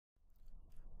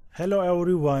Hello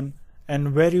everyone and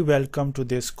very welcome to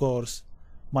this course.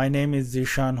 My name is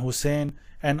Zishan Hussain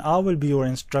and I will be your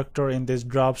instructor in this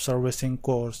drop servicing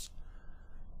course.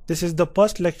 This is the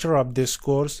first lecture of this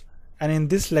course, and in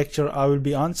this lecture I will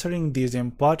be answering these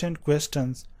important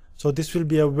questions. So this will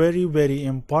be a very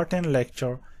important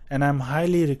lecture and I am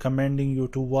highly recommending you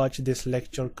to watch this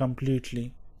lecture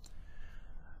completely.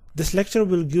 This lecture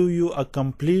will give you a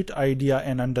complete idea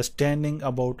and understanding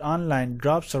about online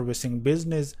drop servicing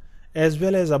business as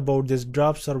well as about this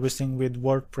drop servicing with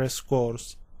WordPress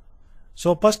course.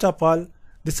 So first of all,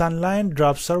 this online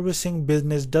drop servicing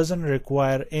business doesn't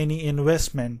require any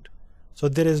investment. So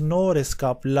there is no risk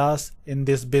of loss in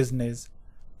this business.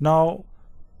 Now,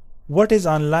 what is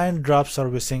online drop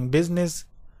servicing business?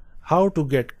 How to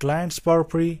get clients for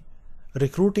free?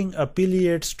 Recruiting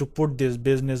affiliates to put this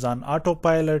business on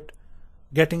autopilot,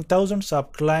 getting thousands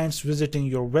of clients visiting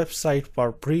your website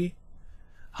for free,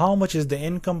 how much is the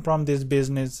income from this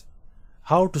business,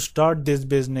 how to start this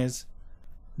business,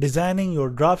 designing your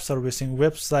drop servicing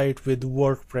website with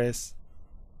WordPress.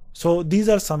 So these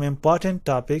are some important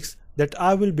topics that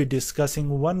I will be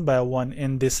discussing one by one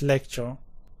in this lecture.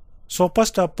 So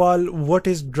first of all, what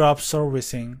is drop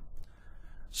servicing?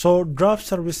 So drop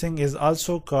servicing is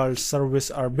also called service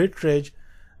arbitrage.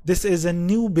 This is a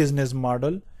new business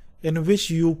model in which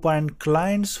you find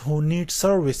clients who need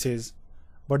services,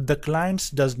 but the clients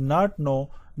does not know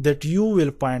that you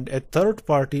will find a third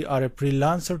party or a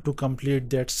freelancer to complete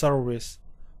that service.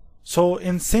 So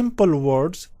in simple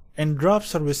words, in drop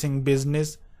servicing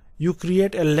business, you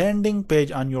create a landing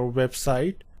page on your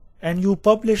website and you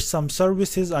publish some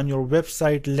services on your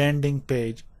website landing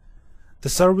page. The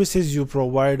services you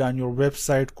provide on your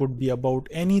website could be about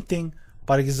anything,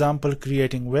 for example,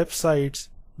 creating websites,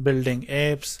 building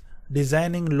apps,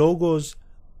 designing logos,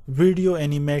 video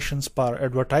animations for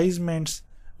advertisements,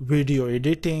 video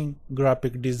editing,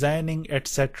 graphic designing,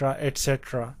 etc.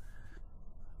 etc.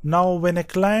 Now when a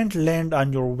client lands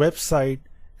on your website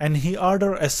and he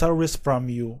orders a service from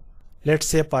you, let's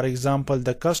say for example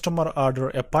the customer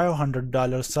orders a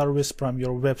 $500 service from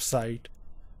your website.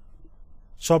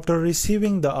 So after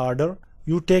receiving the order,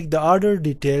 you take the order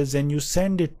details and you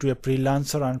send it to a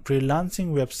freelancer on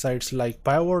freelancing websites like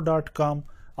Fiverr.com,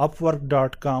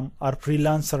 Upwork.com or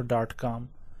Freelancer.com.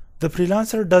 The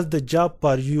freelancer does the job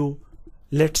for you,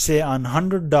 let's say on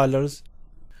 $100.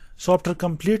 So after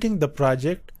completing the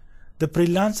project, the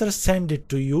freelancer sends it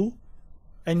to you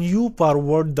and you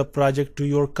forward the project to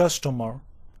your customer.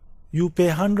 You pay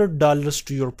 $100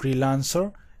 to your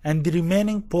freelancer and the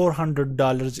remaining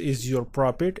 $400 is your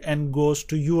profit and goes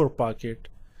to your pocket.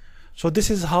 So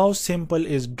this is how simple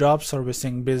is drop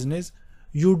servicing business.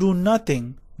 You do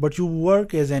nothing, but you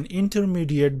work as an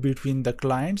intermediate between the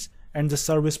clients and the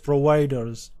service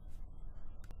providers.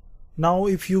 Now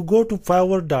if you go to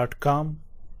Fiverr.com,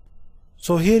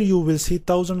 so here you will see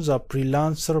thousands of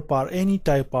freelancers for any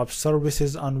type of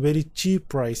services on very cheap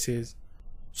prices.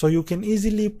 So you can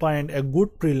easily find a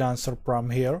good freelancer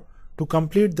from here to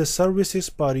complete the services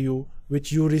for you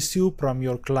which you receive from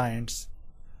your clients.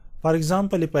 For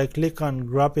example, if I click on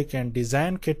graphic and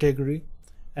design category,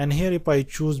 and here if I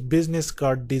choose business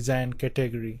card design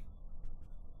category.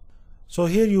 So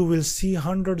here you will see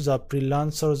hundreds of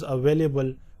freelancers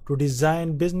available to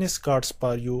design business cards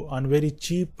for you on very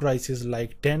cheap prices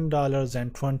like $10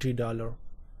 and $20.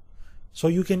 So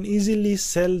you can easily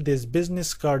sell this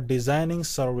business card designing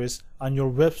service on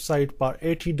your website for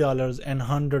 $80 and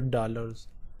 $100.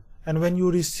 And when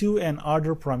you receive an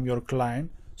order from your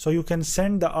client, so you can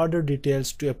send the order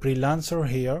details to a freelancer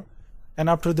here, and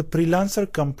after the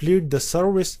freelancer complete the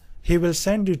service, he will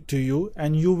send it to you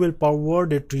and you will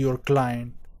forward it to your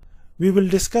client. We will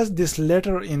discuss this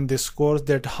later in this course,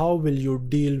 that how will you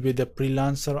deal with a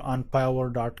freelancer on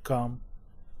Fiverr.com.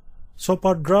 So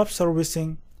for drop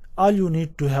servicing, all you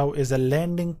need to have is a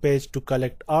landing page to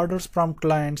collect orders from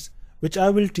clients, which I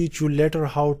will teach you later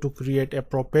how to create a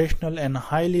professional and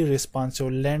highly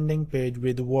responsive landing page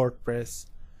with WordPress.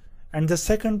 And the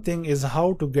second thing is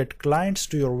how to get clients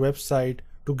to your website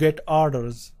to get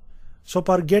orders. So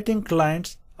for getting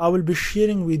clients, I will be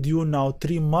sharing with you now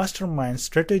 3 mastermind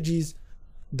strategies.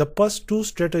 The first 2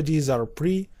 strategies are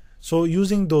free. So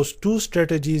using those 2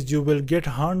 strategies, you will get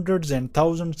hundreds and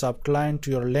thousands of clients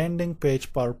to your landing page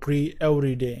for free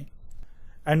every day.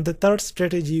 And the third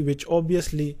strategy, which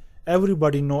obviously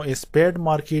everybody knows, is paid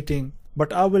marketing,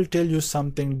 but I will tell you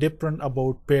something different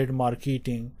about paid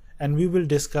marketing, and we will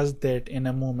discuss that in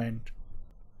a moment.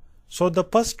 So the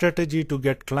first strategy to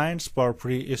get clients for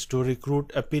free is to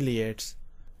recruit affiliates.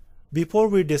 Before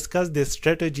we discuss this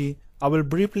strategy, I will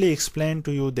briefly explain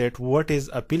to you that what is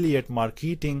affiliate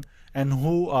marketing and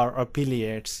who are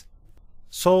affiliates.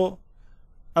 So,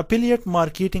 affiliate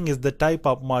marketing is the type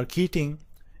of marketing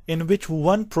in which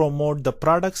one promotes the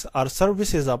products or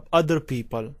services of other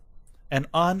people and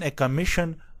earn a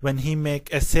commission when he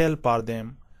make a sale for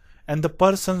them. And the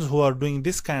persons who are doing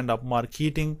this kind of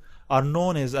marketing are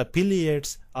known as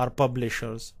affiliates or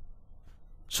publishers.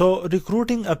 So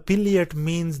recruiting affiliate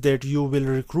means that you will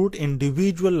recruit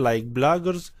individuals like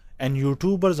bloggers and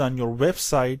YouTubers on your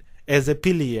website as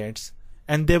affiliates,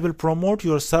 and they will promote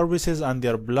your services on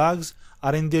their blogs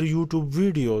or in their YouTube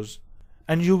videos.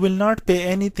 And you will not pay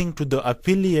anything to the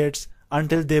affiliates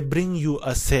until they bring you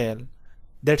a sale.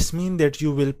 That means that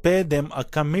you will pay them a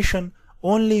commission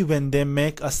only when they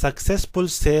make a successful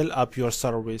sale of your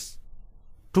service.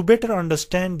 To better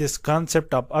understand this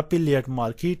concept of affiliate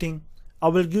marketing, I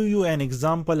will give you an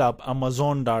example of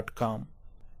Amazon.com.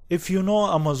 If you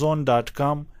know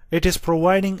Amazon.com, it is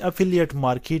providing affiliate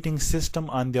marketing system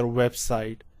on their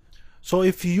website. So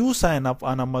if you sign up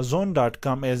on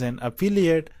Amazon.com as an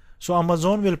affiliate, so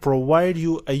Amazon will provide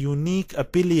you a unique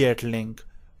affiliate link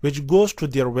which goes to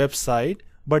their website,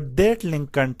 but that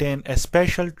link contains a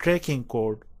special tracking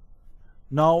code.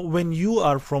 Now when you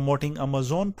are promoting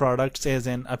Amazon products as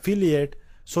an affiliate,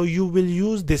 so you will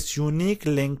use this unique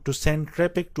link to send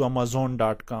traffic to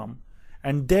Amazon.com,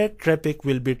 and that traffic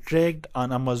will be tracked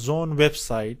on Amazon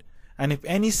website, and if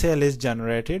any sale is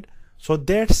generated, so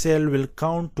that sale will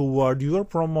count toward your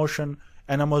promotion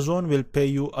and Amazon will pay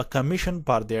you a commission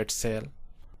for that sale.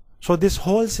 So this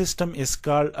whole system is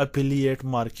called affiliate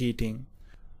marketing.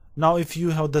 Now if you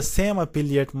have the same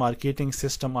affiliate marketing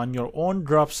system on your own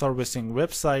drop servicing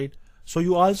website, so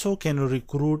you also can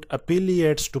recruit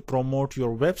affiliates to promote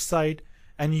your website,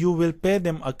 and you will pay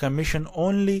them a commission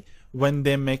only when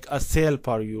they make a sale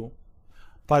for you.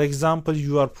 For example,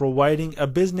 you are providing a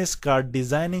business card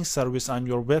designing service on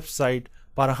your website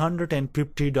for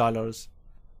 $150,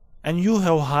 and you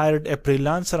have hired a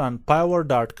freelancer on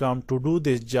Fiverr.com to do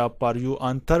this job for you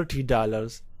on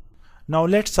 $30. Now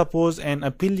let's suppose an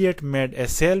affiliate made a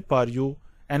sale for you,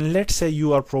 and let's say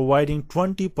you are providing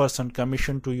 20%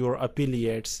 commission to your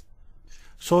affiliates.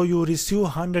 So you receive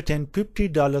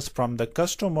 $150 from the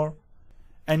customer,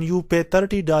 and you pay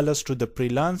 $30 to the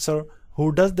freelancer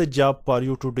who does the job for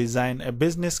you to design a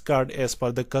business card as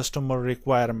per the customer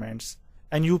requirements.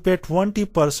 And you pay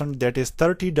 20%, that is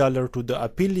 $30 to the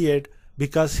affiliate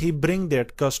because he bring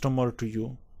that customer to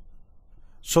you.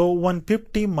 So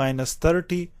 150 minus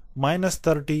 30 minus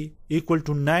 30 equal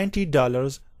to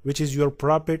 $90, which is your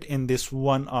profit in this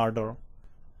one order.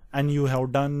 And you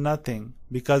have done nothing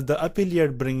because the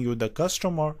affiliate bring you the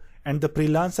customer and the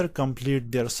freelancer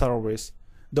complete their service.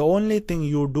 The only thing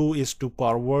you do is to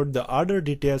forward the order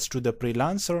details to the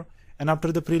freelancer, and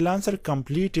after the freelancer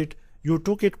complete it, you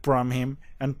took it from him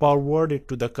and forward it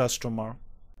to the customer.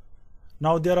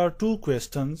 Now there are two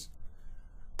questions.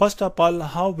 First of all,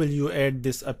 how will you add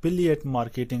this affiliate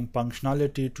marketing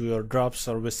functionality to your drop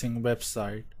servicing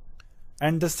website?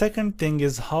 And the second thing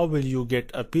is, how will you get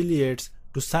affiliates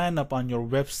to sign up on your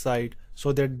website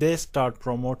so that they start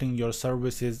promoting your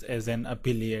services as an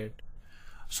affiliate?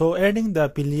 So adding the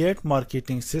affiliate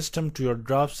marketing system to your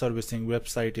drop servicing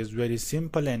website is very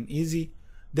simple and easy.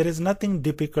 There is nothing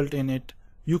difficult in it.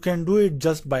 You can do it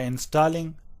just by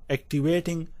installing,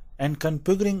 activating, and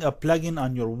configuring a plugin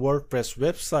on your WordPress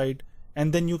website,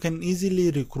 and then you can easily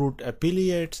recruit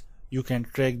affiliates. You can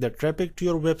track the traffic to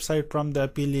your website from the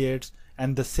affiliates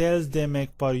and the sales they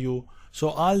make for you. So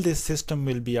all this system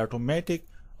will be automatic.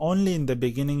 Only in the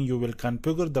beginning you will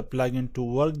configure the plugin to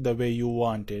work the way you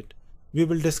want it. We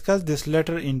will discuss this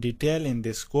later in detail in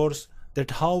this course,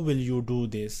 that how will you do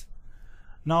this.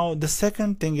 Now the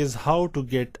second thing is how to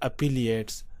get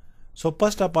affiliates. So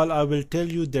first of all, I will tell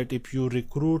you that if you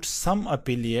recruit some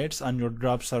affiliates on your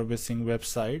drop servicing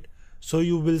website, so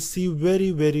you will see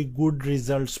very good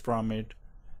results from it,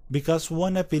 because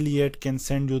one affiliate can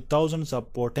send you thousands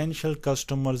of potential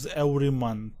customers every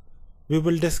month. We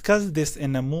will discuss this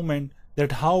in a moment,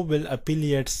 that how will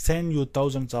affiliates send you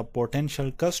thousands of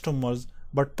potential customers,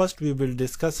 but first we will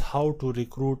discuss how to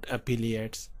recruit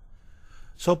affiliates.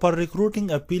 So for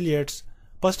recruiting affiliates,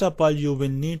 first of all you will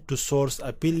need to source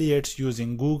affiliates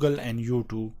using Google and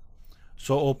YouTube.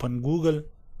 So open Google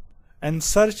and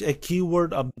search a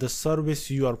keyword of the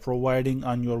service you are providing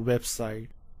on your website.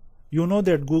 You know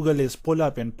that Google is full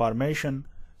of information,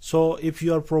 so if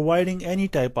you are providing any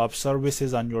type of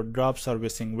services on your drop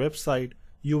servicing website,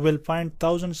 you will find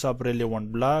thousands of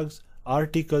relevant blogs,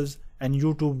 articles, and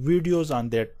YouTube videos on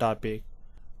that topic.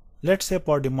 Let's say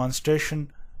for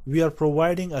demonstration, we are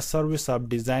providing a service of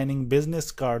designing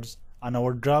business cards on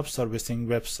our drop servicing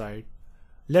website.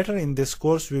 Later in this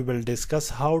course we will discuss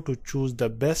how to choose the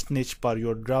best niche for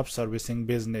your drop servicing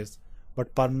business.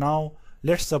 But for now,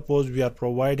 let's suppose we are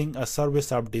providing a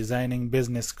service of designing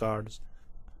business cards.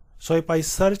 So if I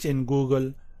search in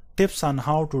Google tips on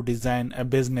how to design a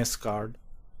business card,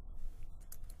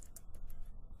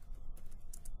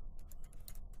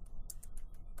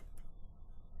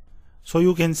 so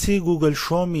you can see Google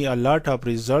show me a lot of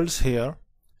results here.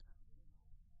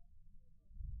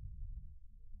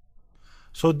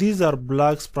 So these are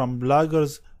blogs from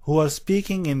bloggers who are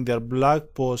speaking in their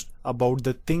blog post about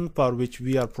the thing for which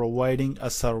we are providing a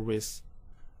service.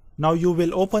 Now you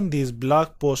will open these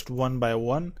blog posts one by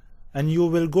one, and you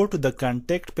will go to the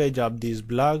contact page of these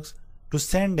blogs to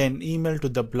send an email to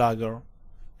the blogger,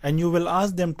 and you will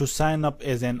ask them to sign up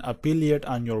as an affiliate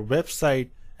on your website,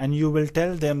 and you will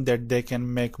tell them that they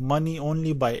can make money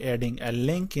only by adding a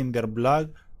link in their blog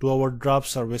to our drop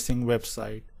servicing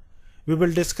website. We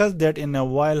will discuss that in a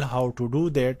while how to do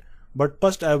that, but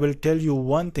first I will tell you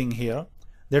one thing here,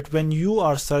 that when you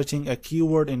are searching a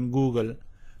keyword in Google,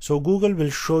 so Google will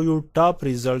show you top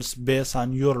results based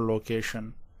on your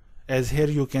location. As here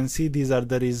you can see these are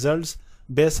the results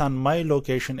based on my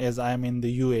location as I am in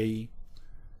the UAE.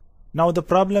 Now the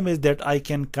problem is that I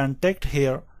can contact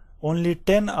here only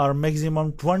 10 or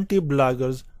maximum 20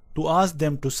 bloggers to ask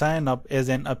them to sign up as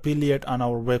an affiliate on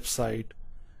our website,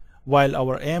 while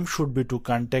our aim should be to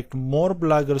contact more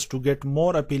bloggers to get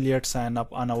more affiliate sign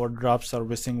up on our drop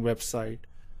servicing website.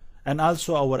 And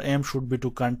also our aim should be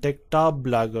to contact top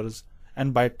bloggers,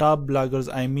 and by top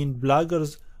bloggers I mean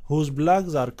bloggers whose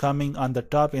blogs are coming on the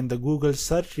top in the Google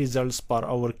search results for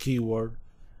our keyword,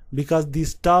 because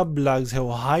these top blogs have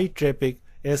high traffic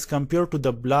as compared to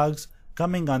the blogs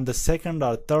coming on the second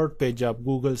or third page of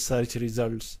Google search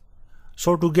results.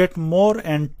 So to get more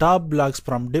and top blogs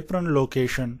from different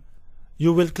locations,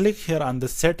 you will click here on the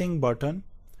setting button,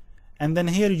 and then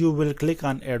here you will click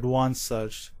on advanced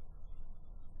search,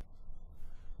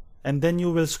 and then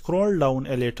you will scroll down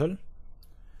a little,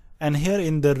 and here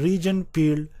in the region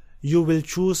field you will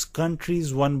choose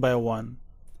countries one by one.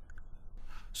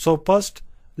 So first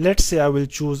let's say I will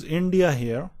choose India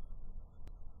here,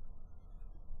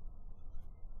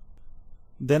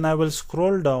 then I will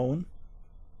scroll down.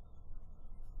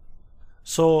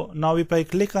 So now if I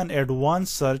click on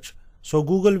advanced search, so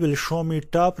Google will show me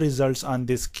top results on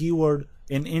this keyword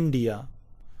in India.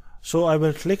 So I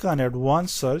will click on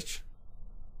advanced search.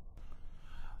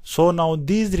 So now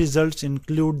these results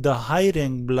include the high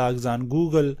ranked blogs on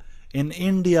Google in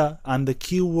India on the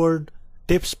keyword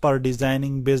tips for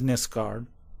designing business card.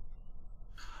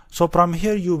 So from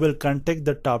here you will contact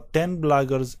the top 10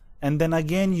 bloggers, and then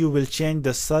again you will change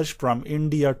the search from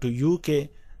India to UK,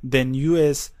 then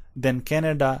US, then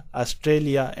Canada,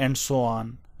 Australia, and so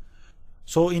on.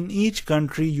 So in each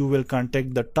country you will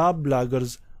contact the top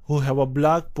bloggers who have a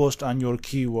blog post on your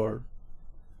keyword.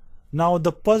 Now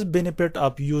the first benefit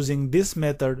of using this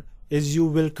method is you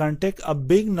will contact a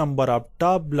big number of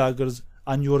top bloggers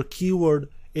on your keyword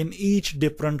in each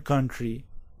different country.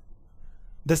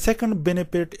 The second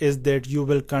benefit is that you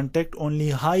will contact only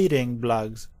high ranked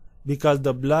blogs, because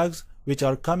the blogs which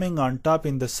are coming on top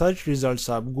in the search results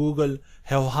of Google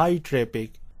have high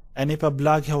traffic, and if a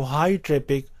blog have high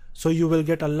traffic, so you will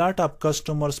get a lot of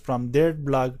customers from that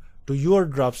blog to your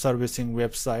drop servicing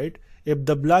website if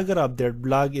the blogger of that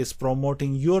blog is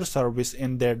promoting your service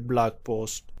in that blog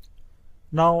post.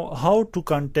 Now how to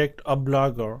contact a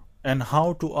blogger and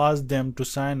how to ask them to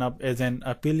sign up as an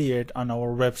affiliate on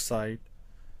our website.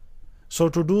 So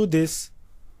to do this,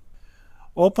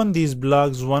 open these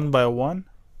blogs one by one,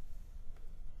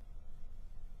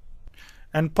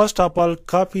 and first of all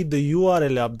copy the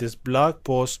URL of this blog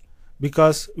post,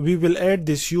 because we will add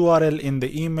this URL in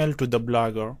the email to the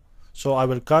blogger. So I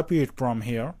will copy it from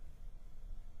here.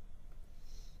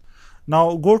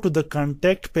 Now go to the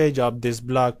contact page of this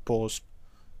blog post.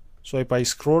 So if I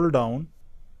scroll down,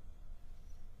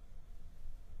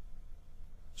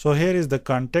 so here is the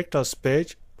contact us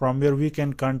page from where we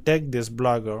can contact this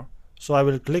blogger. So I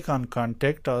will click on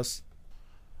contact us.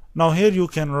 Now here you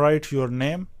can write your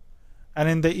name, and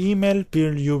in the email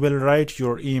field you will write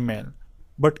your email.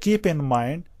 But keep in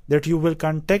mind that you will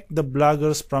contact the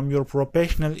bloggers from your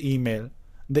professional email,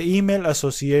 the email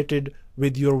associated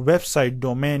with your website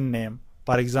domain name.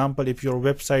 For example, if your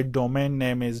website domain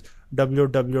name is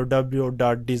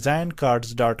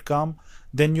www.designcards.com,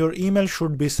 then your email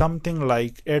should be something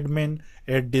like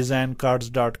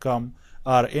admin@designcards.com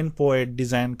or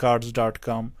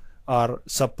info@designcards.com or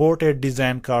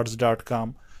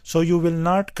support@designcards.com. So you will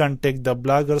not contact the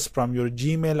bloggers from your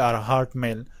Gmail or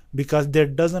Hotmail, because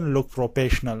that doesn't look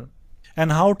professional.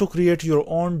 And how to create your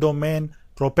own domain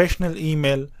professional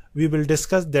email, we will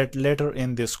discuss that later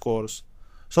in this course.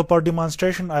 So for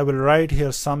demonstration, I will write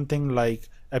here something like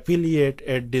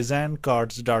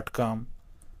affiliate@designcards.com.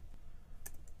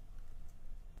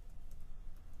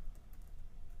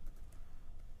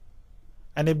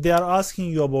 And if they are asking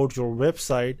you about your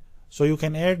website, so you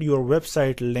can add your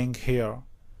website link here,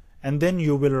 and then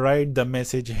you will write the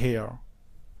message here.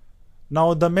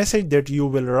 Now the message that you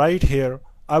will write here,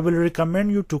 I will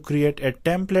recommend you to create a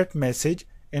template message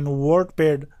in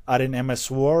WordPad or in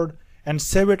MS Word and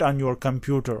save it on your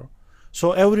computer.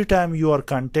 So every time you are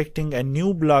contacting a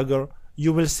new blogger,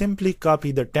 you will simply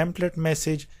copy the template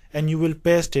message and you will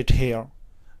paste it here.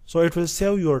 So it will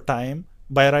save your time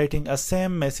by writing a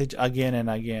same message again and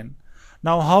again.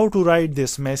 Now how to write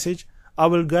this message, I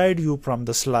will guide you from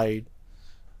the slide.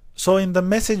 So in the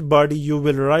message body you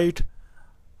will write,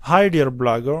 "Hi dear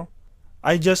blogger,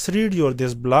 I just read your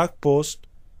this blog post,"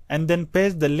 and then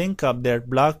paste the link of that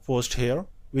blog post here,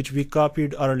 which we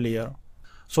copied earlier,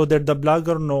 so that the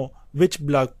blogger know which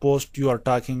blog post you are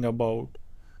talking about.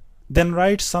 Then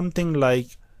write something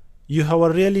like, "You have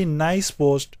a really nice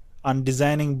post on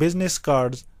designing business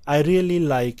cards. I really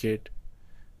like it.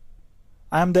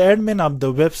 I am the admin of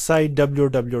the website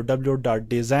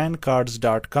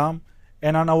www.designcards.com,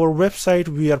 and on our website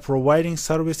we are providing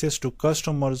services to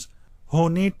customers who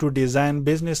need to design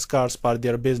business cards for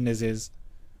their businesses.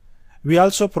 We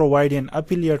also provide an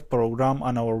affiliate program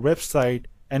on our website,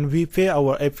 and we pay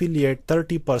our affiliate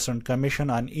 30% commission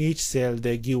on each sale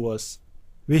they give us.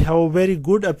 We have a very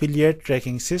good affiliate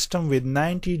tracking system with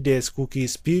 90 days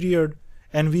cookies period,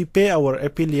 and we pay our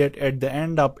affiliate at the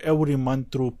end of every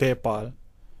month through PayPal.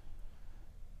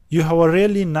 You have a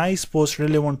really nice post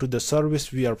relevant to the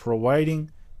service we are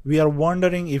providing. We are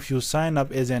wondering if you sign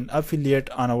up as an affiliate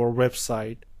on our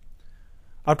website."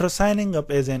 After signing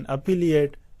up as an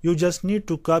affiliate, you just need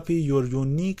to copy your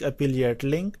unique affiliate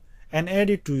link and add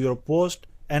it to your post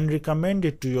and recommend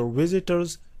it to your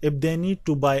visitors if they need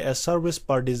to buy a service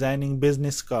for designing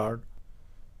business card.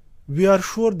 We are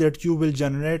sure that you will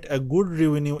generate a good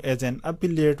revenue as an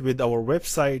affiliate with our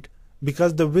website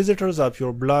because the visitors of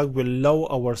your blog will love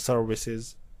our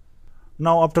services.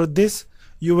 Now after this,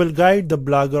 you will guide the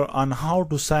blogger on how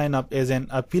to sign up as an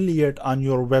affiliate on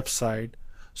your website.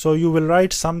 So you will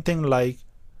write something like,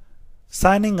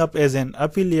 "Signing up as an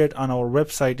affiliate on our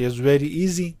website is very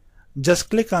easy. Just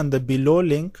click on the below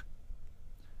link.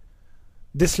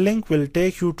 This link will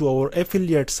take you to our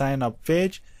affiliate sign up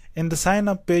page. In the sign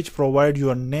up page, provide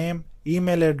your name,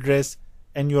 email address,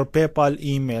 and your PayPal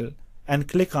email, and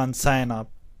click on sign up.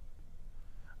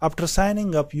 After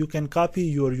signing up, you can copy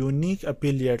your unique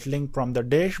affiliate link from the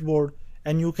dashboard,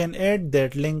 and you can add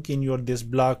that link in your this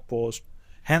blog post.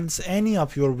 Hence, any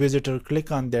of your visitor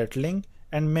click on that link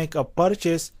and make a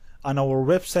purchase on our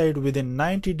website within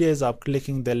 90 days of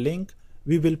clicking the link.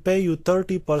 We will pay you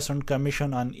 30%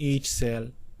 commission on each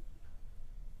sale.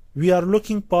 We are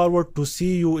looking forward to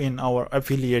see you in our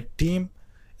affiliate team.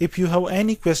 If you have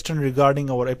any question regarding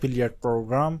our affiliate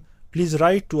program, please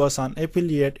write to us on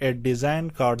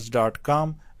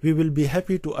affiliate@designcards.com. We will be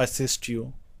happy to assist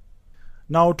you.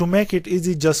 Now to make it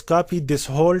easy, just copy this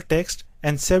whole text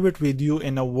and save it with you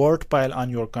in a Word file on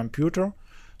your computer.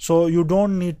 So you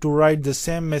don't need to write the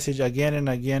same message again and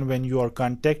again when you are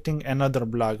contacting another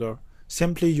blogger.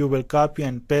 Simply you will copy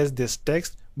and paste this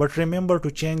text, but remember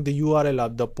to change the URL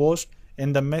of the post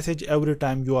in the message every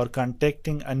time you are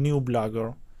contacting a new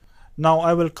blogger. Now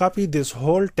I will copy this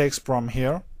whole text from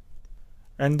here,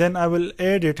 and then I will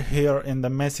add it here in the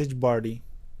message body.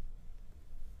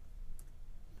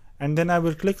 And then I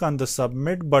will click on the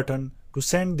submit button to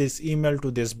send this email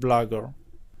to this blogger.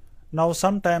 Now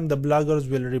sometime the bloggers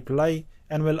will reply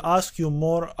and will ask you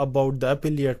more about the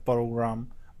affiliate program,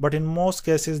 but in most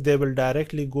cases they will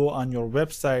directly go on your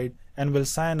website and will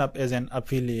sign up as an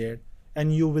affiliate,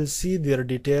 and you will see their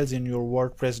details in your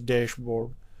WordPress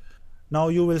dashboard. Now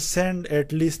you will send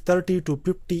at least 30 to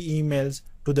 50 emails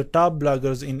to the top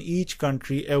bloggers in each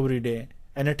country every day,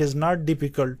 and it is not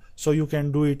difficult, so you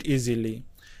can do it easily.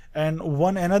 And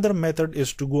another method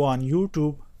is to go on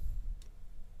YouTube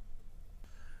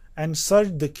and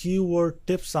search the keyword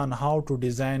tips on how to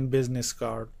design business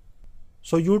card.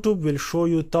 So YouTube will show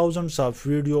you thousands of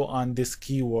videos on this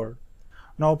keyword.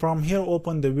 Now from here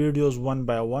open the videos one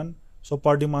by one. So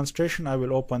for demonstration I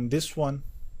will open this one.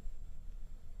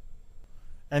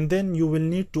 And then you will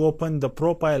need to open the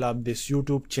profile of this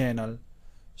YouTube channel.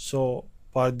 So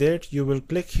for that you will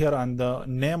click here on the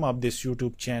name of this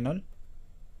YouTube channel.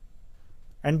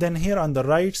 And then here on the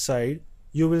right side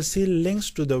you will see links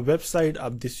to the website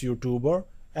of this YouTuber.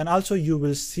 and also you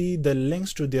will see the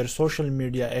links to their social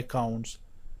media accounts.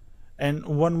 And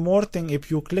one more thing, if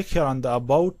you click here on the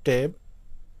About tab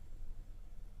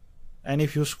and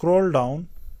if you scroll down,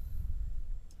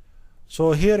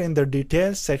 so here in the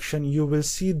details section you will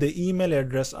see the email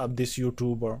address of this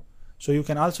YouTuber. So you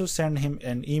can also send him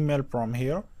an email from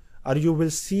here, or you will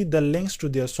see the links to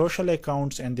their social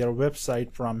accounts and their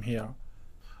website from here.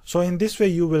 So in this way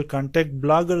you will contact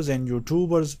bloggers and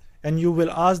YouTubers and you will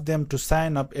ask them to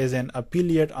sign up as an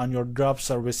affiliate on your drop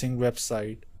servicing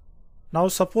website. Now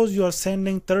suppose you are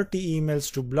sending 30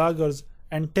 emails to bloggers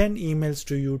and 10 emails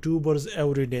to YouTubers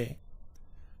every day.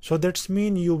 So that's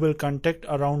mean you will contact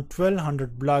around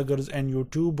 1200 bloggers and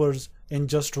YouTubers in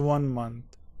just 1 month.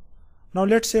 Now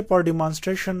let's say per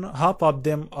demonstration half of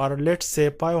them, or let's say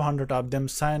 500 of them,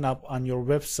 sign up on your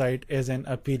website as an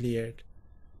affiliate.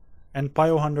 And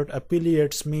 500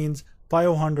 affiliates means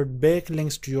 500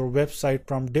 backlinks to your website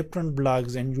from different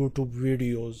blogs and YouTube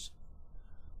videos.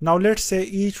 Now let's say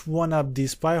each one of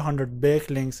these 500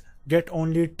 backlinks get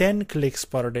only 10 clicks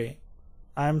per day.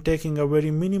 I am taking a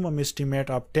very minimum estimate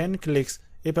of 10 clicks.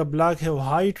 If a blog have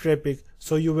high traffic,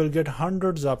 so you will get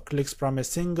hundreds of clicks from a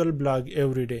single blog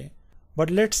every day. But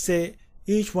let's say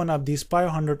each one of these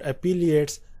 500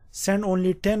 affiliates send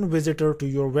only 10 visitors to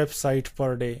your website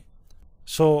per day.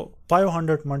 So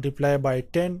 500 multiplied by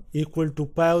 10 equal to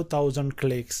 5,000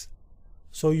 clicks.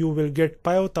 So you will get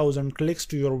 5,000 clicks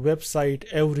to your website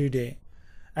every day.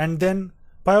 And then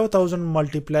 5,000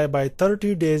 multiplied by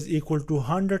 30 days equal to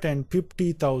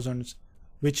 150,000,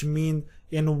 which means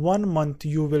in 1 month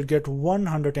you will get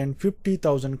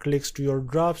 150,000 clicks to your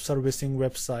drop servicing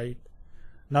website.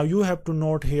 Now you have to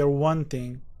note here one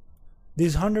thing.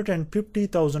 These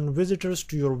 150,000 visitors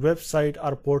to your website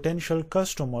are potential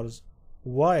customers.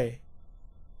 Why?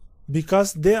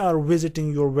 Because they are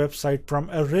visiting your website from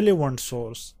a relevant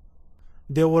source.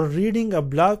 They were reading a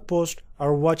blog post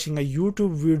or watching a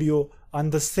YouTube video on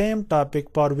the same topic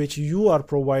for which you are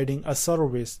providing a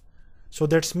service. So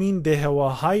that means they have a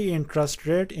high interest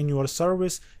rate in your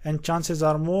service and chances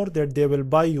are more that they will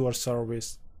buy your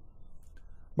service.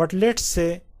 But let's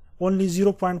say only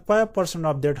 0.5%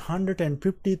 of that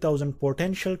 150,000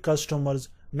 potential customers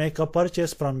make a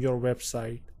purchase from your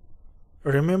website.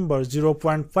 Remember,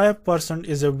 0.5%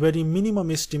 is a very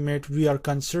minimum estimate we are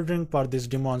considering for this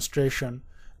demonstration.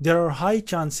 There are high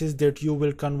chances that you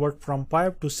will convert from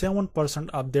 5 to 7%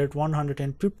 of that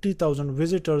 150,000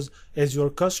 visitors as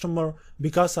your customer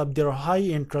because of their high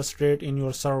interest rate in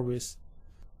your service.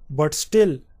 But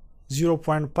still,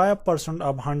 0.5%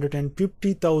 of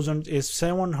 150,000 is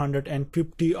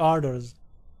 750 orders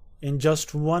in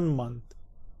just 1 month.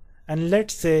 And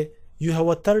let's say you have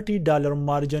a $30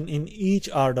 margin in each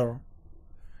order.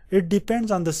 It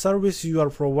depends on the service you are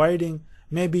providing.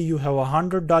 Maybe you have a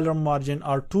 $100 margin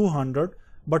or $200,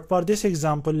 but for this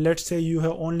example, let's say you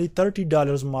have only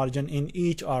 $30 margin in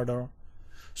each order.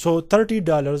 So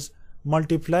 $30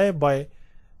 multiplied by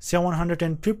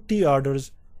 750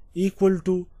 orders equal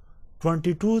to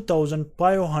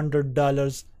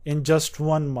 $22,500 in just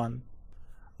 1 month.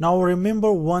 Now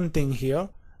remember one thing here,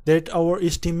 that our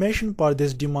estimation for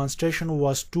this demonstration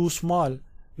was too small.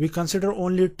 We consider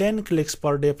only 10 clicks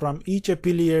per day from each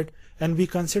affiliate, and we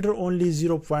consider only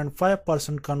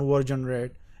 0.5% conversion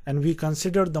rate, and we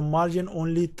consider the margin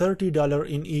only $30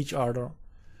 in each order.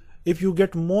 If you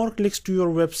get more clicks to your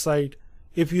website,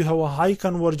 if you have a high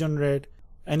conversion rate,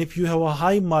 and if you have a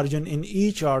high margin in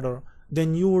each order,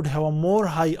 then you would have a more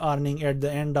high earning at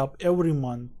the end of every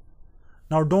month.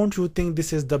 Now don't you think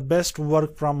this is the best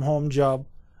work from home job?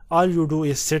 All you do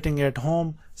is sitting at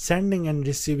home, sending and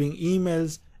receiving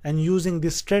emails and using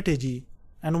this strategy.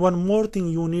 And one more thing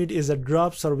you need is a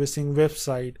drop servicing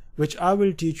website, which I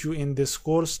will teach you in this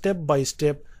course step by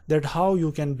step, that how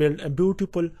you can build a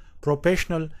beautiful,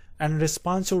 professional and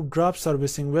responsive drop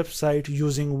servicing website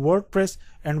using WordPress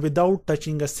and without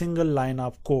touching a single line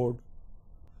of code.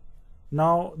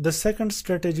 Now the second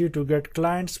strategy to get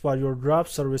clients for your drop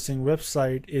servicing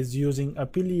website is using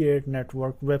affiliate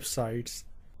network websites.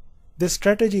 This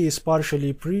strategy is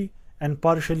partially free and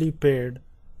partially paid.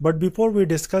 But before we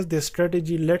discuss this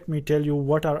strategy, let me tell you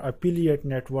what are affiliate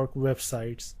network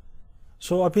websites.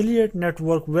 So affiliate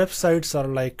network websites are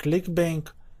like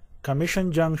ClickBank,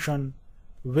 Commission Junction,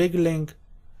 WiggLink,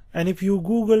 and if you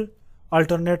Google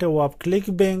alternative of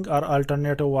ClickBank or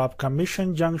alternative of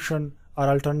Commission Junction or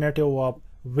alternative of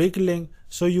WiggLink,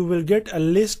 so you will get a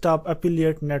list of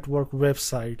affiliate network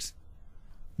websites.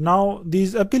 Now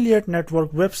these affiliate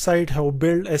network websites have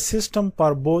built a system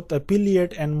for both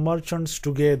affiliate and merchants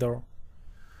together.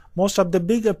 Most of the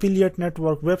big affiliate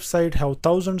network websites have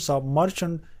thousands of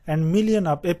merchants and millions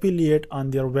of affiliates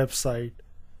on their website.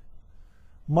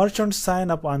 Merchants sign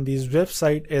up on these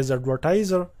websites as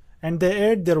advertisers and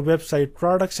they add their website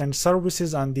products and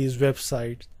services on these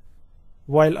websites,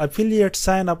 while affiliates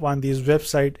sign up on these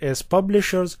websites as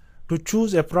publishers to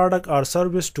choose a product or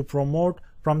service to promote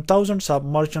from thousands of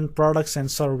merchant products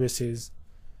and services.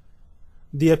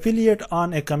 The affiliate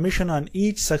earns a commission on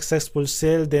each successful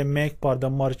sale they make for the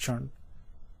merchant.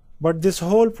 But this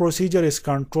whole procedure is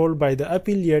controlled by the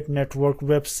affiliate network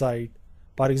website.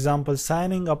 For example,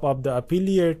 signing up of the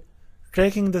affiliate,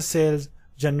 tracking the sales,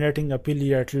 generating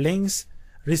affiliate links,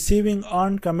 receiving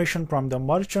earned commission from the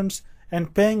merchants,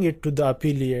 and paying it to the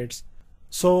affiliates.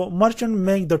 So merchants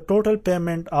make the total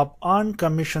payment of earned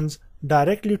commissions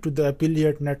directly to the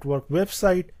affiliate network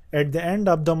website at the end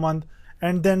of the month,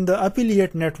 and then the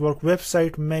affiliate network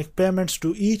website make payments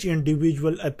to each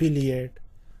individual affiliate.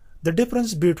 The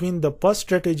difference between the first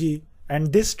strategy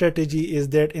and this strategy is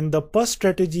that in the first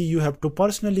strategy you have to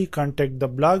personally contact the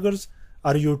bloggers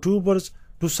or YouTubers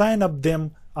to sign up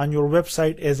them on your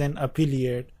website as an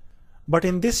affiliate. But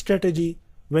in this strategy,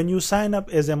 when you sign up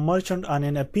as a merchant on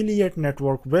an affiliate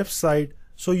network website,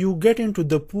 so you get into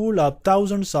the pool of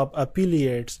thousands of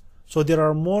affiliates. So there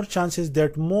are more chances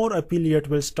that more affiliates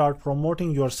will start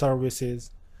promoting your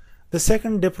services. The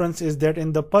second difference is that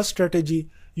in the first strategy,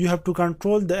 you have to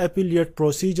control the affiliate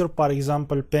procedure, for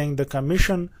example, paying the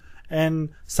commission and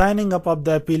signing up of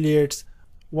the affiliates,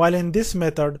 while in this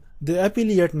method, the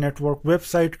affiliate network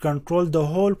website controls the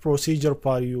whole procedure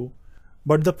for you.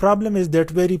 But the problem is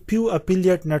that very few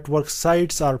affiliate network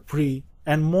sites are free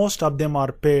and most of them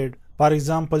are paid. For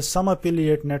example, some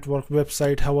affiliate network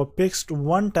websites have a fixed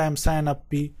one-time sign-up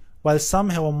fee, while some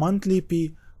have a monthly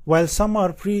fee, while some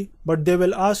are free but they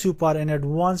will ask you for an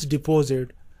advance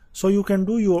deposit. So you can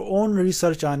do your own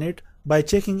research on it by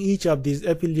checking each of these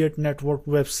affiliate network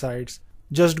websites.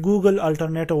 Just Google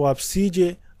alternative of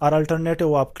CJ or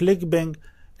alternative of ClickBank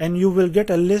and you will get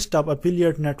a list of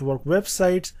affiliate network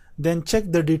websites, then check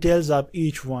the details of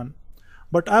each one.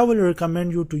 But I will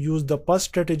recommend you to use the first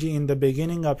strategy in the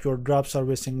beginning of your drop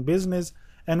servicing business,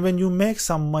 and when you make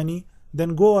some money,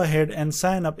 then go ahead and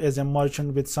sign up as a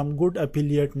merchant with some good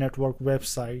affiliate network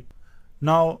website.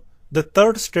 Now, the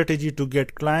third strategy to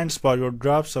get clients for your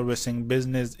drop servicing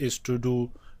business is to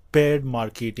do paid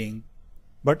marketing.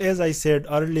 But as I said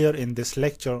earlier in this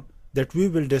lecture, that we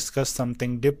will discuss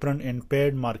something different in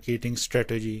paid marketing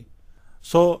strategy.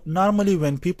 So normally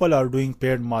when people are doing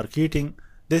paid marketing,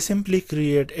 they simply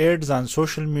create ads on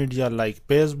social media like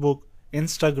Facebook,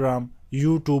 Instagram,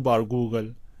 YouTube or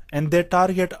Google, and they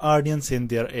target audience in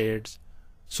their ads.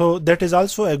 So that is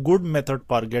also a good method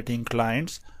for getting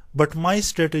clients, but my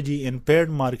strategy in paid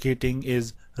marketing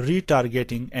is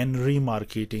retargeting and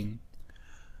remarketing.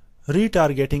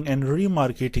 Retargeting and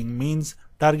remarketing means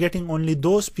targeting only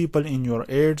those people in your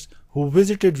ads who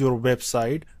visited your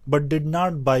website but did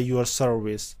not buy your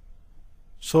service.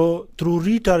 So through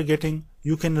retargeting,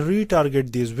 you can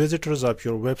retarget these visitors of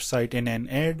your website in an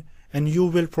ad, and you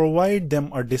will provide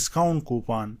them a discount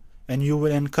coupon, and you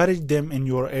will encourage them in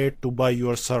your ad to buy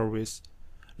your service.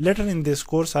 Later in this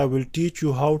course, I will teach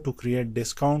you how to create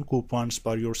discount coupons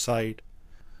for your site.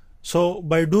 So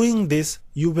by doing this,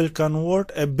 you will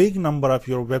convert a big number of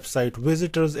your website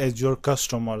visitors as your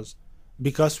customers,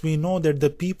 because we know that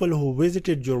the people who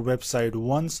visited your website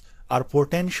once are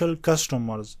potential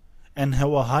customers and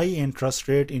have a high interest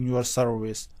rate in your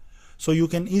service. So you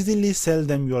can easily sell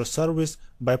them your service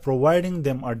by providing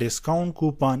them a discount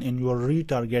coupon in your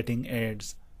retargeting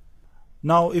ads.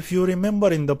 Now if you remember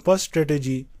in the first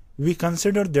strategy, we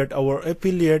considered that our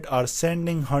affiliate are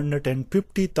sending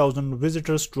 150,000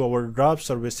 visitors to our drop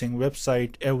servicing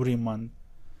website every month.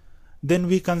 Then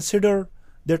we considered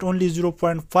that only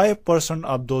 0.5%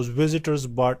 of those visitors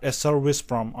bought a service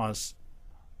from us.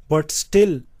 But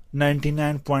still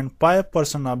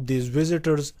 99.5% of these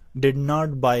visitors did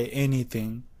not buy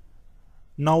anything.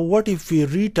 Now what if we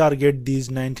retarget these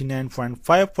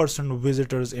 99.5%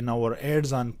 visitors in our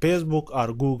ads on Facebook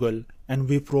or Google, and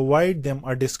we provide them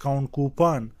a discount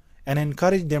coupon and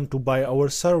encourage them to buy our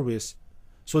service?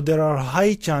 So there are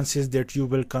high chances that you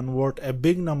will convert a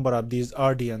big number of these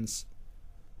audience.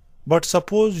 But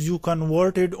suppose you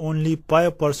converted only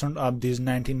 5% of these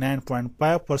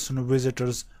 99.5%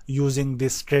 visitors using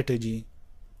this strategy.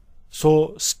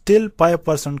 So still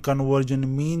 5%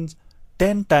 conversion means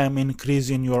 10 times increase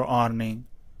in your earning,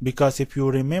 because if you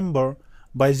remember,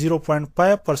 by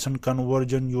 0.5%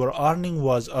 conversion your earning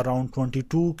was around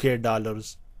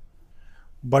 $22,000.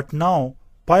 But now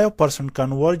 5%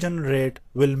 conversion rate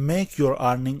will make your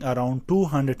earning around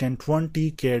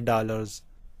 $220K.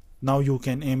 Now you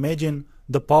can imagine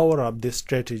the power of this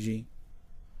strategy.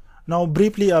 Now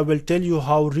briefly I will tell you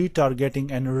how retargeting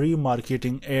and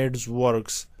remarketing ads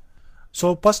works.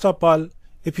 So first of all,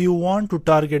 if you want to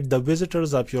target the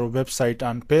visitors of your website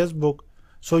on Facebook,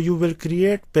 so you will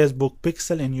create Facebook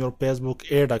Pixel in your Facebook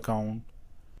ad account.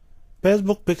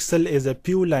 Facebook Pixel is a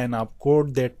few line of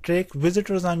code that track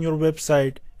visitors on your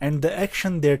website and the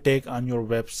action they take on your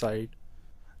website.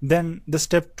 Then the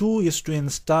step 2 is to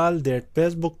install that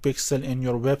Facebook Pixel in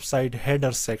your website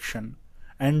header section.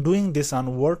 And doing this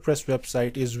on WordPress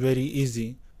website is very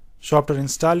easy. So after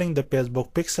installing the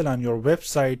Facebook Pixel on your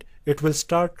website, it will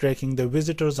start tracking the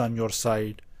visitors on your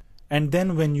site. And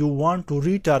then when you want to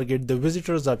retarget the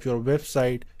visitors of your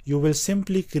website, you will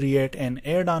simply create an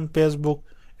ad on Facebook,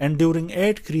 and during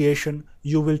ad creation,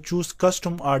 you will choose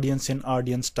custom audience in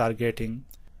audience targeting.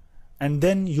 And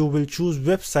then you will choose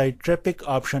website traffic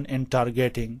option in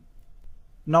targeting.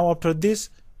 Now after this,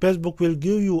 Facebook will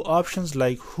give you options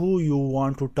like who you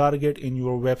want to target in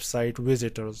your website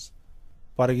visitors.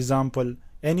 For example,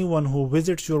 anyone who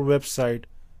visits your website,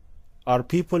 or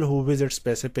people who visit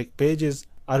specific pages,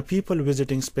 or people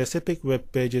visiting specific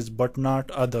web pages but not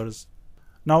others.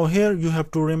 Now here you have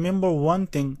to remember one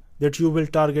thing, that you will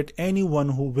target anyone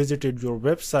who visited your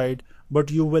website,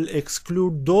 but you will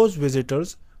exclude those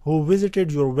visitors who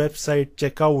visited your website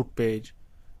checkout page.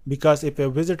 Because if a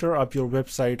visitor of your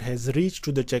website has reached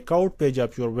to the checkout page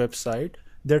of your website,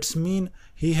 that's mean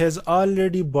he has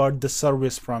already bought the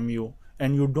service from you,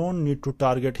 and you don't need to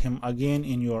target him again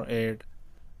in your ad.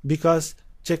 Because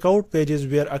checkout page is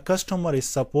where a customer is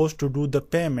supposed to do the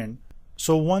payment.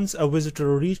 So once a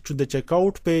visitor reached to the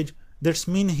checkout page, that's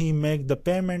mean he make the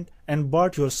payment and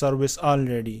bought your service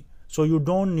already. So you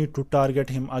don't need to target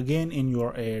him again in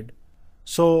your ad.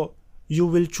 So you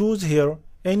will choose here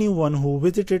anyone who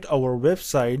visited our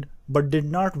website but did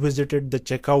not visited the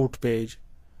checkout page.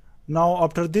 Now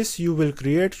after this you will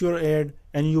create your ad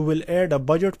and you will add a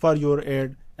budget for your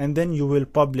ad, and then you will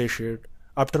publish it.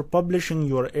 After publishing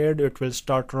your ad, it will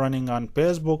start running on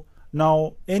Facebook.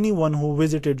 Now anyone who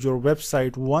visited your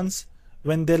website once,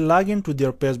 when they log into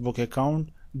their Facebook account,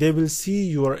 they will see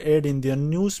your ad in their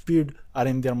newsfeed or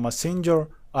in their messenger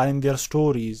or in their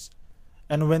stories.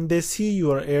 And when they see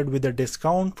your ad with a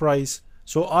discount price,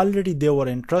 so already they were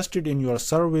interested in your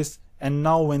service, and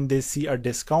now when they see a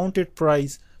discounted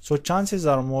price, so chances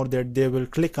are more that they will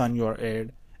click on your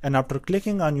ad. And after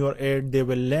clicking on your ad, they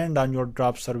will land on your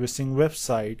drop servicing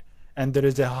website, and there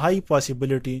is a high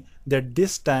possibility that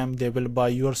this time they will buy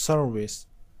your service.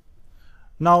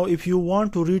 Now if you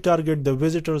want to retarget the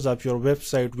visitors of your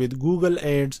website with Google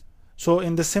Ads, so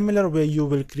in the similar way you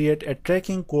will create a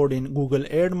tracking code in Google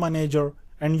Ad Manager,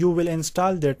 and you will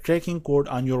install that tracking code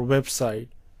on your website,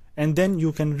 and then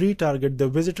you can retarget the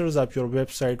visitors of your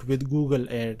website with Google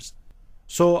Ads.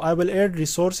 So I will add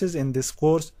resources in this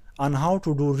course on how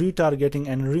to do retargeting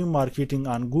and remarketing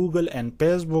on Google and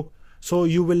Facebook, so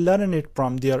you will learn it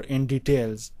from there in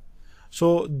details.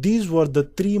 So these were the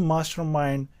 3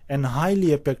 mastermind and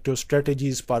highly effective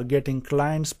strategies for getting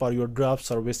clients for your drop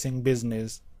servicing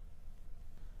business.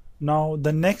 Now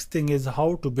the next thing is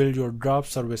how to build your drop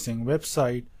servicing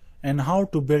website and how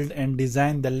to build and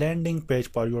design the landing page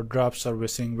for your drop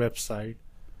servicing website.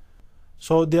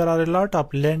 So there are a lot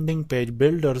of landing page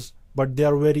builders, but they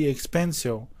are very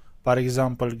expensive. For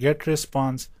example,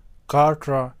 GetResponse,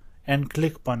 Kartra, and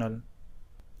ClickFunnels.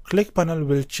 ClickFunnels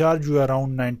will charge you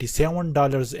around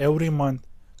 $97 every month.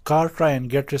 Kartra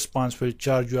and GetResponse will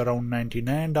charge you around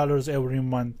 $99 every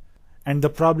month. And the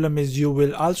problem is you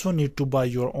will also need to buy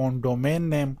your own domain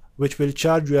name, which will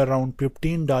charge you around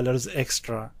 $15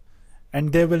 extra.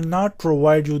 And they will not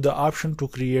provide you the option to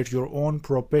create your own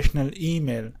professional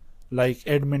email like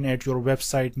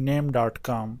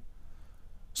admin@yourwebsitename.com.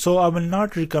 So I will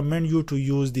not recommend you to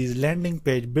use these landing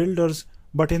page builders,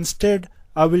 but instead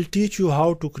I will teach you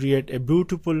how to create a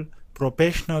beautiful,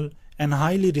 professional, and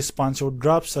highly responsive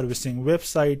drop servicing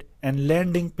website and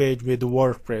landing page with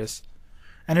WordPress.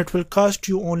 And it will cost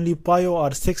you only $5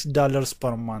 or $6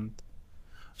 per month.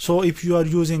 So if you are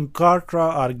using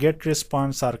Kartra or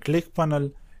GetResponse or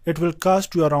ClickFunnels, it will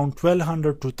cost you around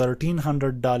 $1,200 to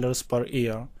 $1,300 per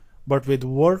year. But with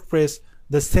WordPress,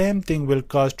 the same thing will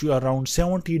cost you around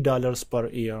 $70 per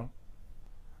year.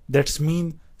 That's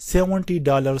mean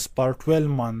 $70 per 12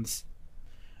 months.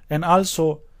 And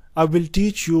also, I will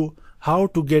teach you how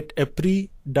to get a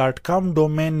pre.com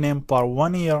domain name for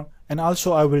 1 year, and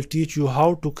also I will teach you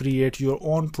how to create your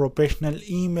own professional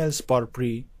emails for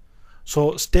free.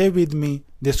 So stay with me.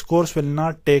 This course will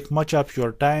not take much of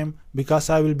your time because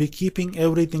I will be keeping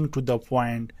everything to the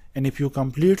point. And if you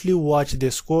completely watch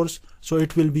this course, so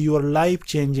it will be your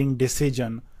life-changing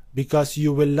decision because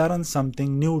you will learn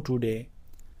something new today.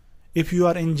 If you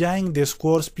are enjoying this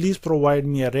course, please provide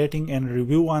me a rating and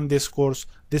review on this course.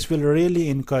 This will really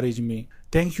encourage me.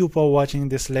 Thank you for watching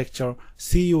this lecture.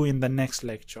 See you in the next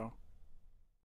lecture.